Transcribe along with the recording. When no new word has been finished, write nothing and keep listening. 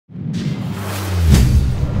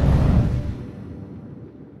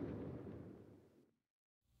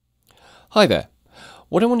Hi there.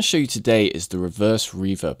 What I want to show you today is the reverse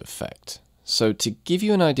reverb effect. So to give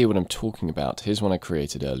you an idea what I'm talking about, here's one I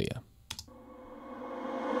created earlier.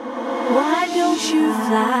 Why don't you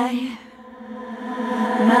fly,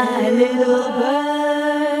 my little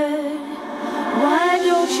bird? Why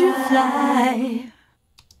don't you fly?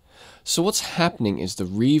 So what's happening is the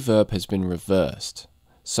reverb has been reversed.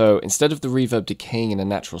 So instead of the reverb decaying in a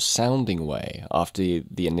natural sounding way after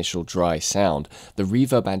the initial dry sound, the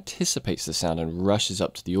reverb anticipates the sound and rushes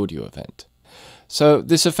up to the audio event. So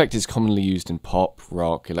this effect is commonly used in pop,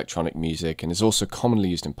 rock, electronic music, and is also commonly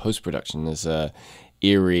used in post-production as an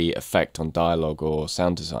eerie effect on dialogue or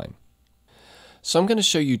sound design. So I'm going to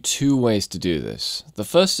show you two ways to do this. The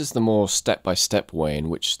first is the more step-by-step way in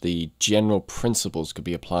which the general principles could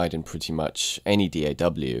be applied in pretty much any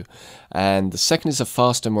DAW, and the second is a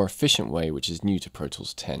faster, more efficient way which is new to Pro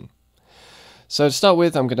Tools 10. So to start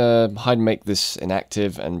with, I'm going to hide and make this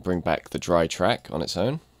inactive and bring back the dry track on its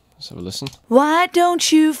own. Let's have a listen. Why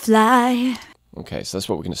don't you fly? Okay, so that's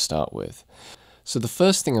what we're going to start with. So the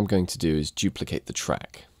first thing I'm going to do is duplicate the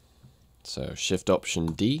track. So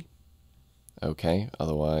Shift-Option-D. Okay,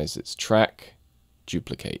 otherwise it's track,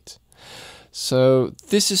 duplicate. So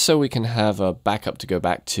this is so we can have a backup to go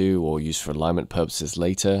back to or use for alignment purposes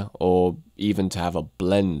later, or even to have a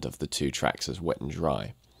blend of the two tracks as wet and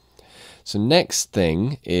dry. So next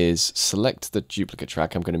thing is select the duplicate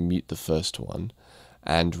track. I'm going to mute the first one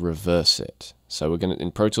and reverse it. So we're going to,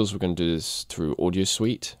 in Pro Tools, we're going to do this through Audio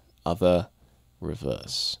Suite, Other,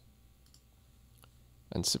 Reverse.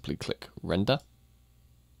 And simply click Render.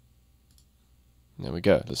 There we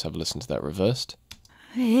go. Let's have a listen to that reversed.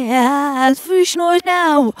 Yeah,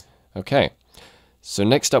 now. Okay. So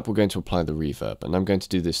next up, we're going to apply the reverb, and I'm going to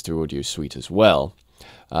do this through Audio Suite as well.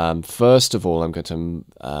 First of all, I'm going to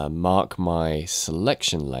mark my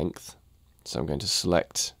selection length. So I'm going to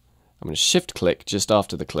shift-click just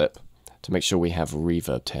after the clip to make sure we have a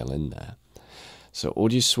reverb tail in there. So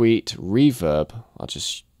Audio Suite, reverb. I'll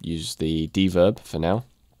just use the deverb for now.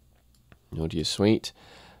 Audio Suite.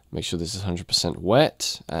 Make sure this is 100%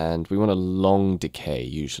 wet, and we want a long decay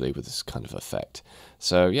usually with this kind of effect.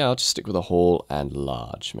 So yeah, I'll just stick with a whole and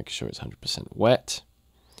large, make sure it's 100% wet,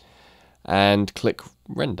 and click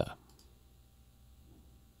Render.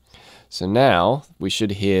 So now we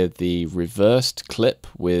should hear the reversed clip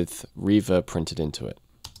with reverb printed into it.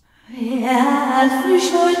 Yeah,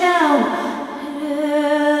 now.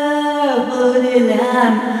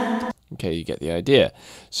 Okay, you get the idea.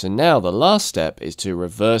 So now the last step is to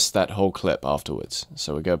reverse that whole clip afterwards.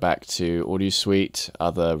 So we go back to Audio Suite,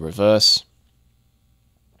 Other, Reverse,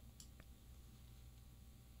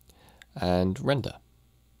 and Render.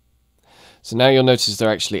 So now you'll notice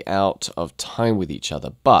they're actually out of time with each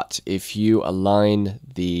other, but if you align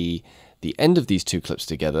the end of these two clips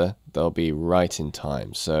together, they'll be right in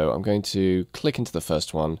time. So I'm going to click into the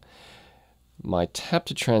first one. My tab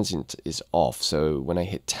to transient is off, so when I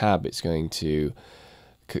hit tab, the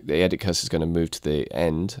edit cursor is going to move to the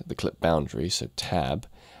end, the clip boundary, so tab.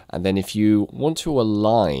 And then if you want to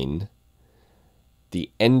align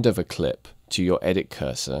the end of a clip to your edit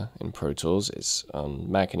cursor in Pro Tools, it's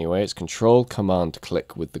on Mac anyway, it's Control Command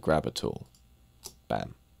click with the grabber tool.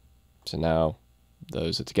 Bam. So now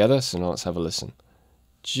those are together, so now let's have a listen.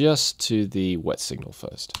 Just to the wet signal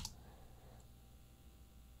first.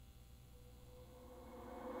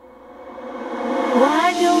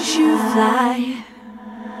 Why don't you fly,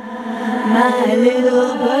 my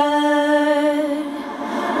little bird?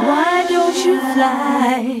 Why don't you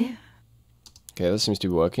fly? Okay, that seems to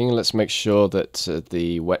be working. Let's make sure that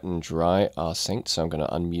the wet and dry are synced, so I'm going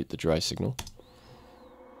to unmute the dry signal.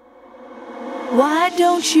 Why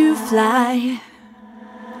don't you fly,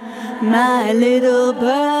 my little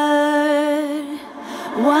bird?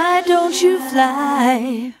 Why don't you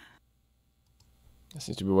fly? That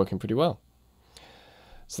seems to be working pretty well.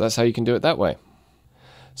 So that's how you can do it that way.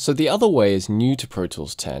 So the other way is new to Pro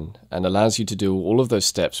Tools 10 and allows you to do all of those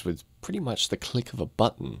steps with pretty much the click of a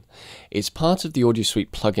button. It's part of the Audio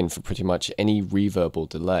Suite plugin for pretty much any reverb or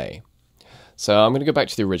delay. So I'm going to go back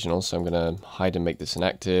to the original, so I'm going to hide and make this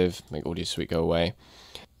inactive, make Audio Suite go away,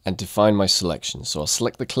 and define my selection. So I'll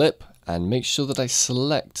select the clip and make sure that I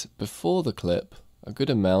select before the clip a good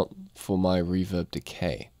amount for my reverb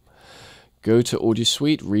decay. Go to Audio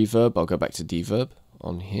Suite, Reverb, I'll go back to Deverb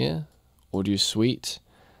on here, Audio Suite,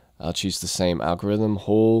 I'll choose the same algorithm,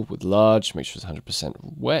 Hall with large, make sure it's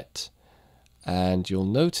 100% wet, and you'll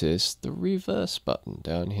notice the reverse button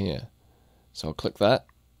down here. So I'll click that,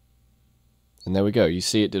 and there we go, you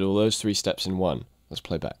see it did all those three steps in one. Let's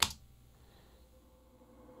play back.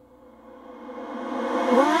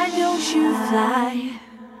 Why don't you fly,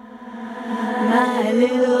 My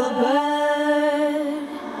little bird,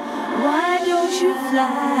 why don't you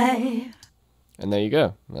fly? And there you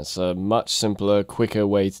go. That's a much simpler, quicker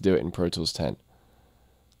way to do it in Pro Tools 10.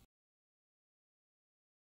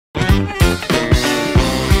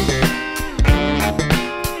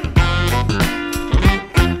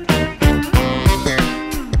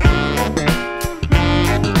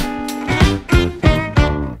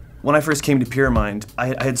 When I first came to Pyamind,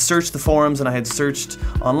 I had searched the forums and I had searched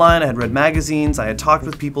online, I had read magazines, I had talked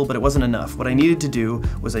with people, but it wasn't enough. What I needed to do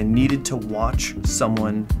was I needed to watch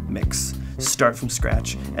someone mix, start from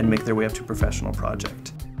scratch, and make their way up to a professional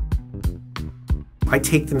project. I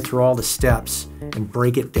take them through all the steps and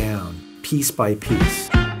break it down, piece by piece.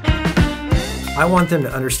 I want them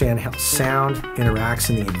to understand how sound interacts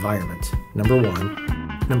in the environment, number one.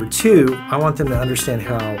 Number two, I want them to understand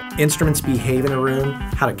how instruments behave in a room,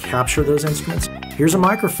 how to capture those instruments. Here's a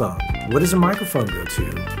microphone. What does a microphone go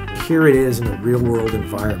to? Here it is in a real-world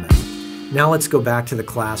environment. Now let's go back to the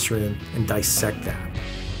classroom and dissect that.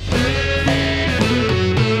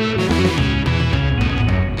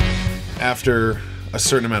 After a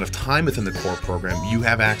certain amount of time within the core program, you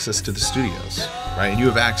have access to the studios, right? And you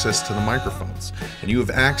have access to the microphones. And you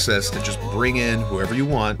have access to just bring in whoever you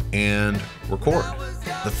want and record.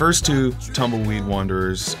 The first two Tumbleweed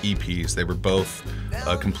Wanderers EPs, they were both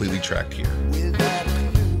completely tracked here.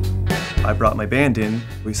 I brought my band in,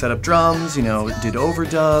 we set up drums, did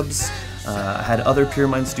overdubs, I had other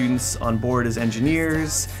Pyramind students on board as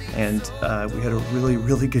engineers, and we had a really,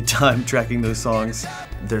 really good time tracking those songs.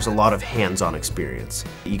 There's a lot of hands-on experience.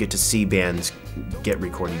 You get to see bands get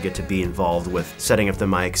recorded, you get to be involved with setting up the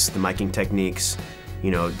mics, the miking techniques,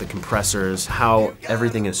 the compressors, how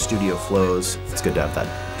everything in a studio flows. It's good to have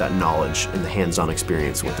that knowledge and the hands-on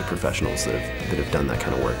experience with the professionals that have done that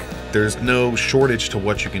kind of work. There's no shortage to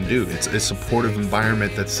what you can do. It's a supportive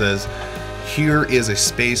environment that says, here is a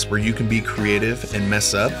space where you can be creative and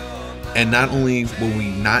mess up, and not only will we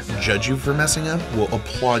not judge you for messing up, we'll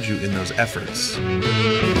applaud you in those efforts.